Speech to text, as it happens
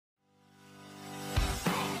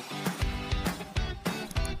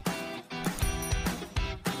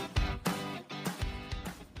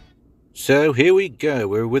So here we go,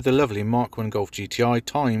 we're with the lovely Mk1 Golf GTi,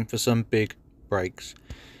 time for some big brakes.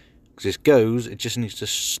 Because this goes, it just needs to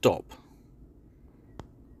stop.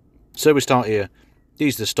 So we start here.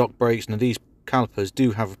 These are the stock brakes. Now these calipers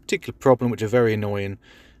do have a particular problem which are very annoying,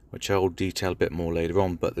 which I'll detail a bit more later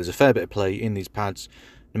on, but there's a fair bit of play in these pads.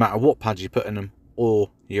 No matter what pads you put in them,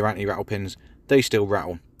 or your anti-rattle pins, they still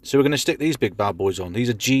rattle. So we're going to stick these big bad boys on.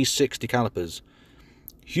 These are G60 calipers.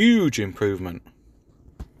 Huge improvement.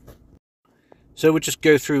 So we'll just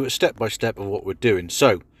go through a step by step of what we're doing.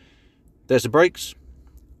 So there's the brakes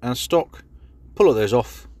and stock. Pull all those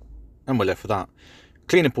off and we're left with that.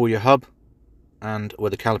 Clean up all your hub and where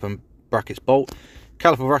the caliper brackets bolt.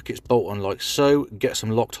 Caliper brackets bolt on like so. Get some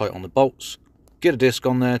Loctite on the bolts. Get a disc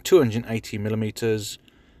on there, 280mm,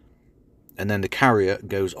 and then the carrier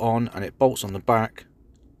goes on and it bolts on the back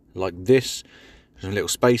like this. There's some little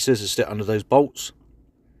spacers that sit under those bolts.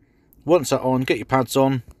 Once that's on, get your pads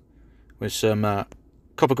on with some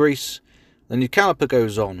copper grease, then your caliper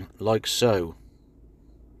goes on like so.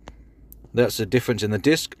 That's the difference in the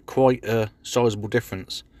disc, quite a sizable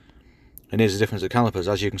difference. And here's the difference of calipers,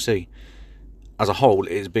 as you can see. As a whole,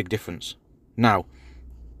 it is a big difference. Now,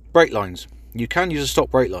 brake lines. You can use a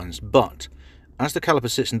stock brake lines, but as the caliper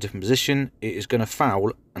sits in a different position, it is going to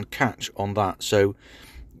foul and catch on that. So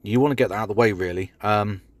you want to get that out of the way, really.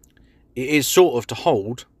 It is sort of to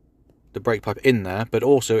hold the brake pipe in there, but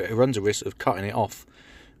also it runs a risk of cutting it off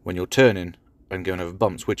when you're turning and going over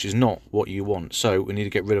bumps, which is not what you want. So we need to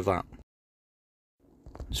get rid of that.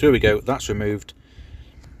 So here we go, that's removed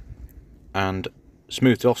and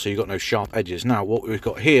smoothed off so you've got no sharp edges. Now what we've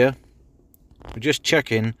got here, we're just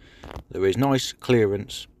checking there is nice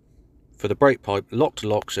clearance for the brake pipe, lock to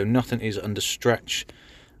lock, so nothing is under stretch,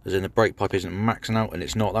 as in the brake pipe isn't maxing out, and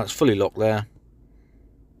it's not. That's fully locked there.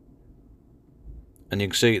 And you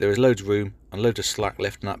can see there is loads of room and loads of slack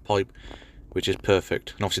left in that pipe, which is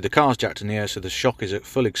perfect. And obviously the car's jacked in the air, so the shock is at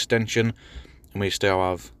full extension, and we still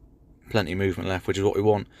have plenty of movement left, which is what we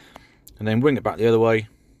want. And then bring it back the other way.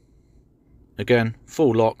 Again,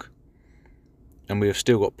 full lock, and we have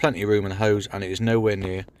still got plenty of room in the hose, and it is nowhere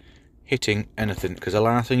near hitting anything, because the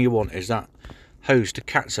last thing you want is that hose to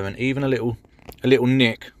catch something, even a little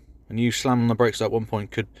nick, and you slam on the brakes at one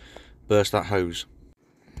point could burst that hose.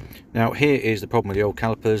 Now here is the problem with the old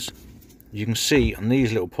calipers. You can see on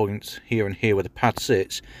these little points here and here where the pad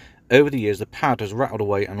sits, over the years the pad has rattled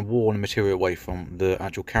away and worn the material away from the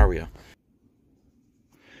actual carrier.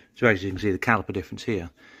 So as you can see the caliper difference here,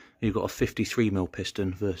 you've got a 53mm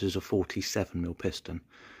piston versus a 47mm piston.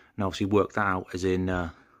 And obviously work that out as in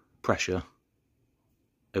pressure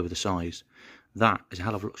over the size. That is a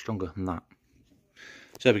hell of a lot stronger than that.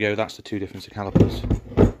 So there we go, that's the two different calipers.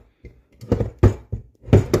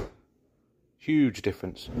 Huge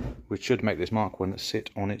difference, which should make this Mk1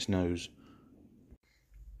 sit on its nose.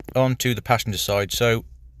 On to the passenger side, so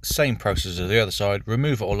same process as the other side.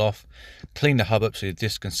 Remove it all off, clean the hub up so the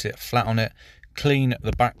disc can sit flat on it, clean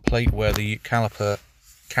the back plate where the caliper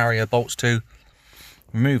carrier bolts to,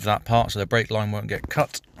 remove that part so the brake line won't get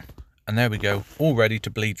cut, and there we go, all ready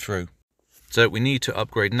to bleed through. So we need to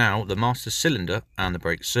upgrade now the master cylinder and the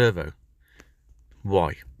brake servo.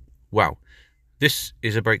 Why? Well, this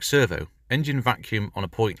is a brake servo. Engine vacuum on a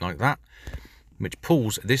point like that, which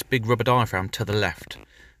pulls this big rubber diaphragm to the left.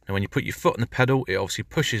 Now when you put your foot on the pedal, it obviously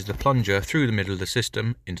pushes the plunger through the middle of the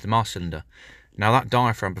system into the master cylinder. Now that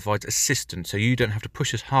diaphragm provides assistance, so you don't have to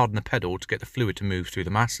push as hard on the pedal to get the fluid to move through the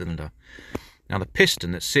master cylinder. Now the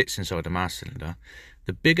piston that sits inside the master cylinder,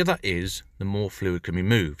 the bigger that is, the more fluid can be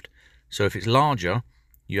moved. So if it's larger,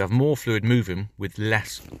 you have more fluid moving with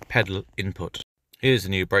less pedal input. Here's the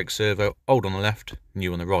new brake servo, old on the left,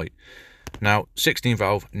 new on the right. Now 16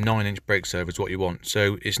 valve 9-inch brake servo is what you want,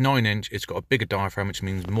 so it's 9-inch, it's got a bigger diaphragm, which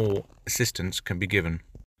means more assistance can be given.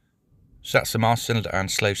 So that's the master cylinder and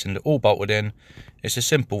slave cylinder all bolted in. It's a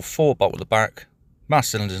simple 4-bolt at the back,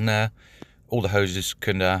 master cylinder's in there, all the hoses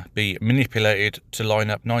can be manipulated to line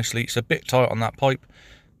up nicely. It's a bit tight on that pipe,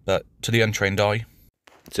 but to the untrained eye.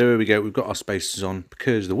 So here we go, we've got our spacers on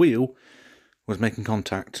because the wheel was making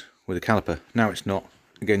contact with the caliper. Now it's not.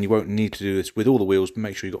 Again, you won't need to do this with all the wheels, but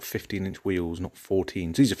make sure you've got 15-inch wheels, not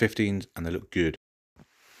 14s. These are 15s and they look good.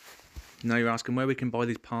 Now you're asking where we can buy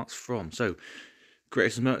these parts from. So,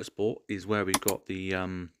 Greatest Motorsport is where we got the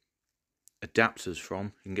adapters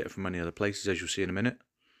from. You can get it from many other places, as you'll see in a minute.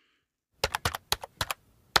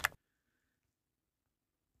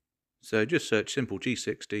 So just search simple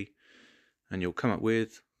G60 and you'll come up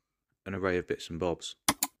with an array of bits and bobs.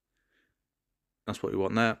 That's what we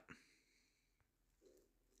want there.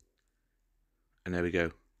 And there we go.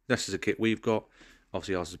 This is a kit we've got.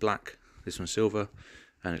 Obviously ours is black, this one's silver.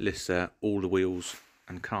 and it lists there all the wheels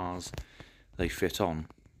and cars they fit on.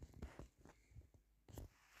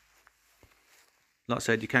 Like I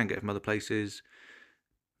said, you can get it from other places.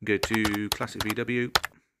 Go to Classic VW.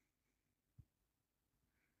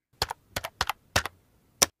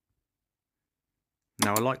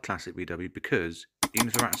 Now I like Classic VW because even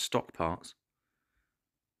if they're out of stock parts,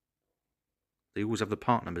 they always have the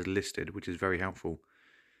part numbers listed, which is very helpful.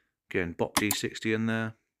 Again, Bot G60 in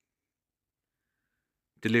there.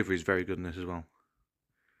 Delivery is very good in this as well.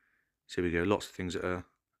 So here we go, lots of things that are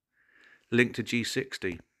linked to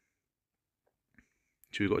G60.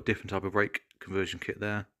 So we've got a different type of brake conversion kit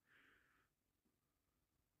there.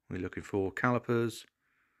 We're looking for calipers.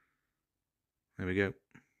 There we go.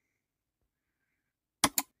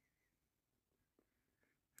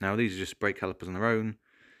 Now these are just brake calipers on their own.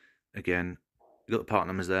 Again, you've got the part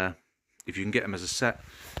numbers there. If you can get them as a set,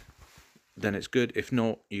 then it's good. If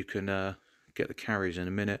not, you can get the carriers in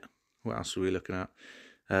a minute. What else are we looking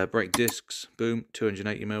at? Brake discs, boom,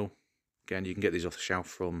 280mm. Again, you can get these off the shelf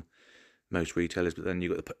from most retailers, but then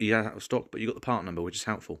you're out of stock, but you got the part number, which is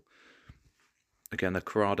helpful. Again, the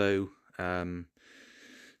Corrado, VR6,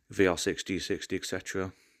 G60,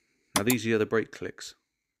 etc. Now these are the other brake clicks.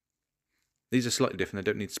 These are slightly different.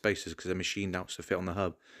 They don't need spacers because they're machined out to fit on the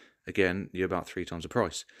hub. Again, you're about 3 times the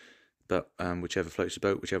price, but whichever floats your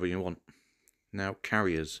boat, whichever you want. Now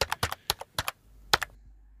carriers.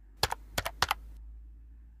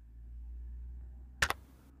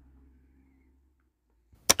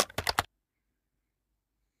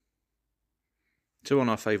 So on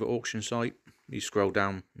our favourite auction site, you scroll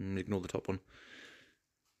down and ignore the top one.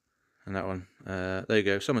 And that one, there you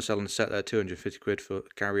go. Someone's selling a set there, 250 quid for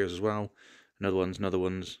carriers as well. Another one's,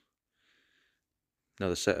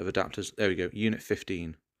 another set of adapters. There we go, unit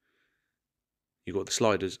 15. You've got the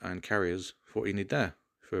sliders and carriers for what you need there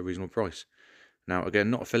for a reasonable price. Now again,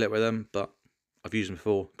 not affiliate with them, but I've used them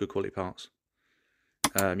before, good quality parts.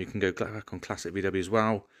 You can go back on Classic VW as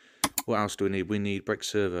well. What else do we need? We need brake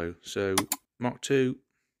servo. So Mark II,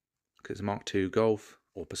 because it's Mark II Golf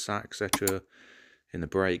or Passat, etc. in the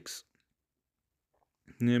brakes.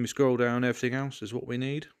 And then we scroll down, everything else is what we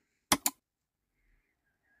need.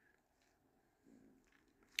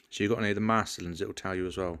 So you've got any of the mass cylinders, it will tell you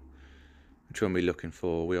as well. Which one are we looking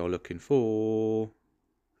for? We are looking for,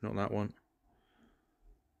 not that one.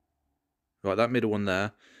 Right, that middle one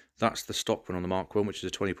there, that's the stock one on the Mark 1, which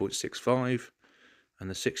is a 20.65. And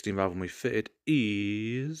the 16 valve one we fitted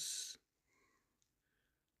is,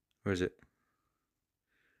 where is it?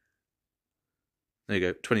 There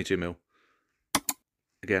you go, 22mm.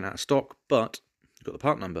 Again, out of stock, but you've got the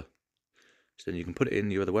part number. So then you can put it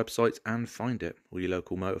in your other websites and find it, or your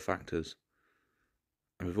local motor factors.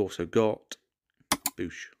 And we've also got,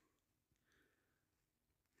 boosh,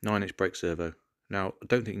 9-inch brake servo. Now, I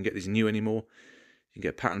don't think you can get these new anymore. You can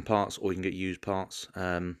get pattern parts or you can get used parts.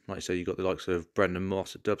 Like I say, you've got the likes of Brendan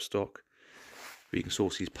Moss at Dubstock, where you can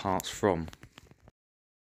source these parts from.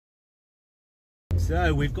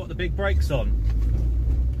 So we've got the big brakes on.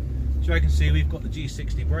 So you can see we've got the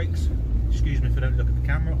G60 brakes. Excuse me if I don't look at the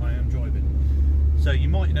camera, I am driving. So you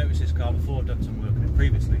might notice this car before, I've done some work on it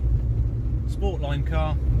previously. Sportline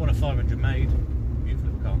car, 1 of 500 made,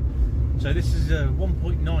 beautiful little car. So this is a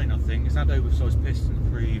 1.9 I think, it's had oversized pistons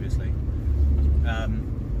previously.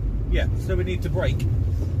 Yeah, so we need to brake.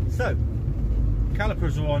 So,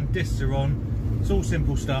 calipers are on, discs are on, it's all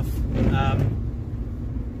simple stuff.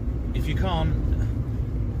 If you can't,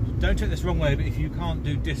 don't take this the wrong way, but if you can't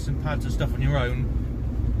do discs and pads and stuff on your own,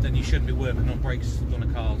 then you shouldn't be working on brakes on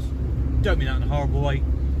the cars. Don't mean that in a horrible way,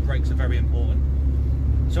 brakes are very important.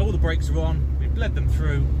 So all the brakes are on, we've bled them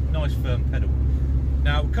through, nice firm pedal.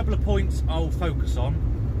 Now a couple of points I'll focus on.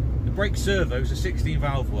 The brake servo is a 16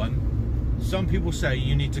 valve one. Some people say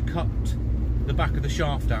you need to cut the back of the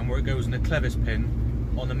shaft down where it goes in the clevis pin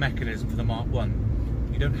on the mechanism for the Mark 1.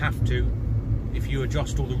 You don't have to if you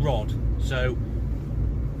adjust all the rod. So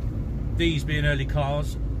these being early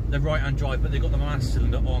cars, they're right hand drive, but they've got the mass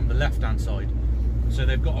cylinder on the left hand side. So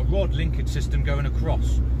they've got a rod linkage system going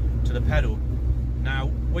across to the pedal. Now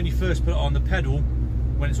when you first put it on the pedal,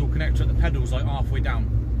 when it's all connected, the pedal's like halfway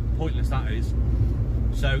down. Pointless that is.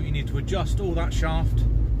 So you need to adjust all that shaft.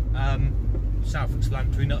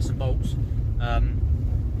 Self-explanatory, nuts and bolts.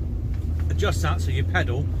 Adjust that so your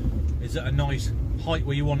pedal is at a nice height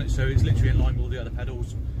where you want it, so it's literally in line with all the other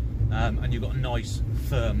pedals, and you've got a nice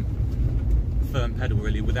firm pedal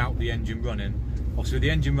really without the engine running. Obviously with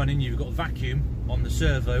the engine running, you've got a vacuum on the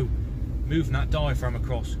servo moving that diaphragm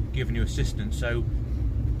across, giving you assistance. So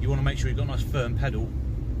you want to make sure you've got a nice firm pedal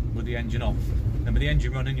with the engine off. And with the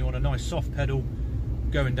engine running, you want a nice soft pedal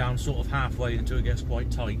going down sort of halfway until it gets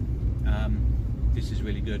quite tight. This is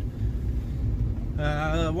really good.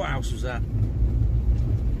 What else was there?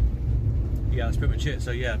 Yeah, that's pretty much it.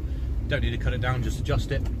 So yeah, don't need to cut it down, just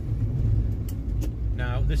adjust it.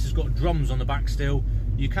 Now this has got drums on the back still.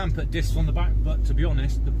 You can put discs on the back, but to be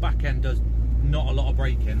honest, the back end does not a lot of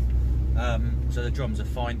braking. So the drums are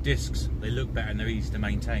fine. Discs, they look better and they're easy to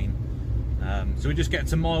maintain. So we're just getting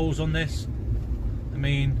some miles on this. I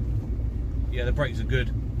mean, yeah, the brakes are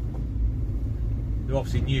good. They're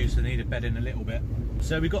obviously new, so they need a bed in a little bit.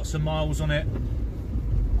 So we got some miles on it.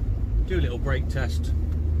 Do a little brake test.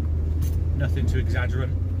 Nothing too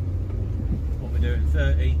exaggerant. What we're doing,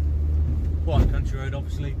 30. Quite a country road,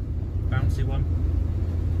 obviously. Bouncy one.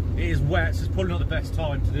 It is wet, so it's probably not the best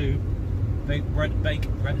time to do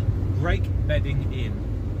brake bedding in.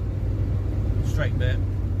 Straight bit.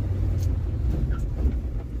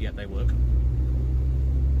 Yeah, they work.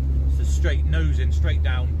 So straight nose in, straight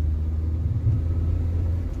down.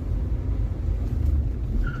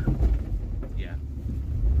 Yeah.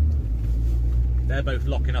 They're both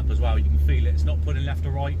locking up as well, you can feel it. It's not pulling left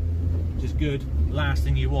or right, which is good. Last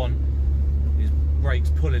thing you want is brakes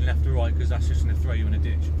pulling left or right, because that's just going to throw you in a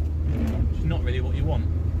ditch. Which is not really what you want.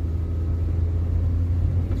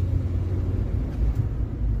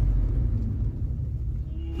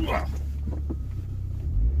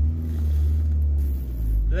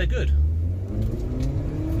 They're good.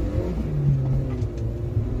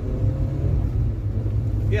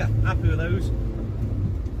 Yeah, happy with those.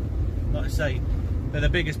 Like I say, they're the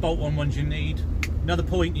biggest bolt-on ones you need. Another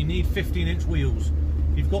point, you need 15-inch wheels.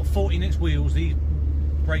 If you've got 14-inch wheels, these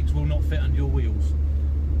brakes will not fit under your wheels.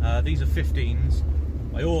 These are 15s.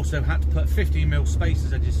 I also had to put 15mm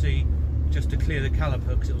spacers, as you see, just to clear the caliper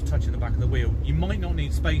because it was touching the back of the wheel. You might not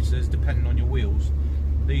need spacers depending on your wheels.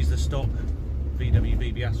 These are stock VW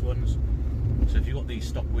BBS ones, so if you've got these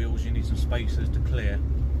stock wheels you need some spacers to clear.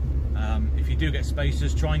 If you do get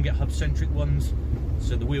spacers, try and get hub-centric ones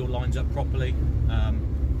so the wheel lines up properly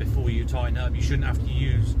before you tighten up. You shouldn't have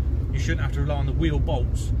to rely on the wheel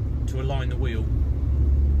bolts to align the wheel.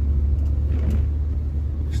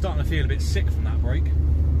 Starting to feel a bit sick from that brake.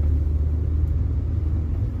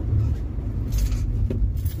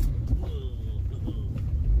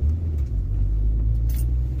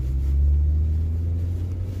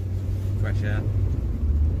 Fresh air.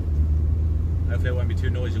 Hopefully it won't be too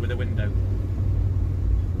noisy with the window.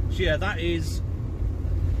 So yeah, that is,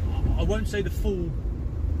 I won't say the full,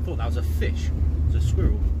 I thought that was a fish, it's a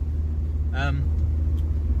squirrel. I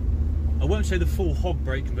won't say the full hog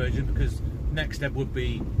brake conversion because next step would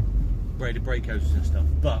be braided brake hoses and stuff,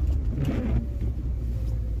 but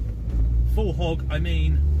full hog, I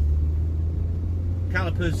mean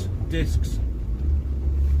calipers, discs,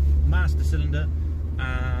 master cylinder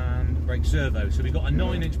and brake servo. So we've got a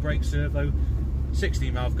 9-inch brake servo,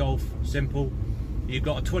 16 valve Golf, simple. You've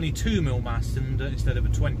got a 22mm master cylinder instead of a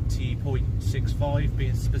 20.65,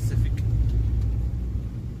 being specific.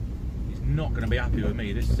 He's not going to be happy with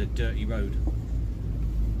me, this is a dirty road.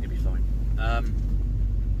 He'll be fine.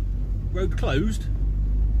 Road closed.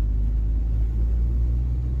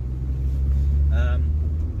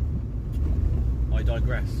 I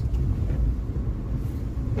digress.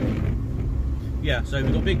 Yeah, so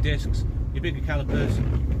we've got big discs, your bigger calipers.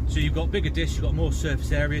 So you've got bigger discs, you've got more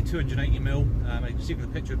surface area, 280mm. You can see from the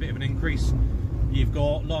picture a bit of an increase. You've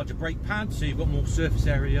got larger brake pads, so you've got more surface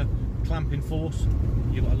area, clamping force.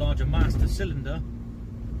 You've got a larger master cylinder,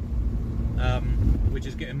 which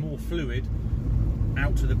is getting more fluid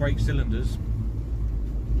out to the brake cylinders.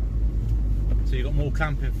 So you've got more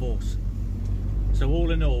clamping force. So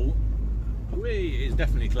all in all, it is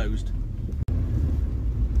definitely closed.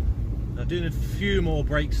 Now doing a few more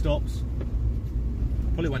brake stops.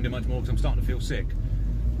 Probably won't do much more because I'm starting to feel sick.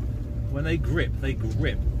 When they grip, they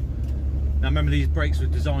grip. Now remember, these brakes were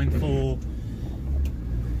designed for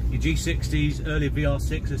your G60s, early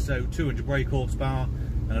VR6s, so 200 brake horsepower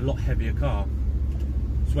and a lot heavier car.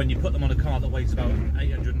 So when you put them on a car that weighs about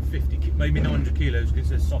 850, maybe 900 kilos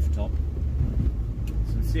because it's a soft top,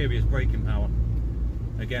 some serious braking power.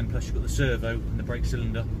 Again, plus you've got the servo and the brake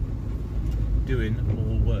cylinder doing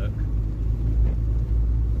all work,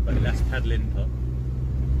 but less pedal input.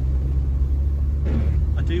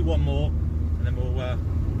 I do one more and then we'll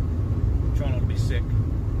try not to be sick.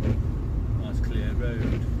 Nice clear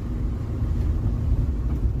road.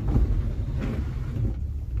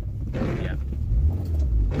 Yeah.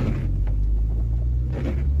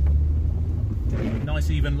 Nice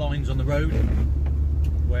even lines on the road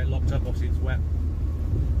where it locked up, obviously it's wet.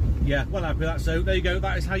 Yeah, well happy with that. So there you go,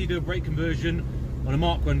 that is how you do a brake conversion on a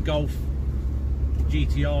Mk1 Golf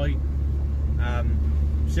GTi.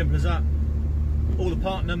 Simple as that. All the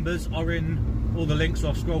part numbers are in all the links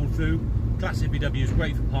I've scrolled through. Classic VW is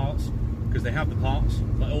great for parts because they have the parts,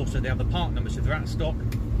 but also they have the part numbers. So if they're out of stock,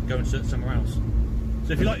 go and search somewhere else.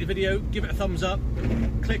 So if you like the video, give it a thumbs up,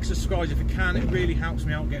 click subscribe if you can. It really helps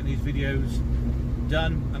me out getting these videos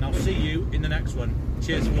done, and I'll see you in the next one.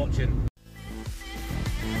 Cheers for watching.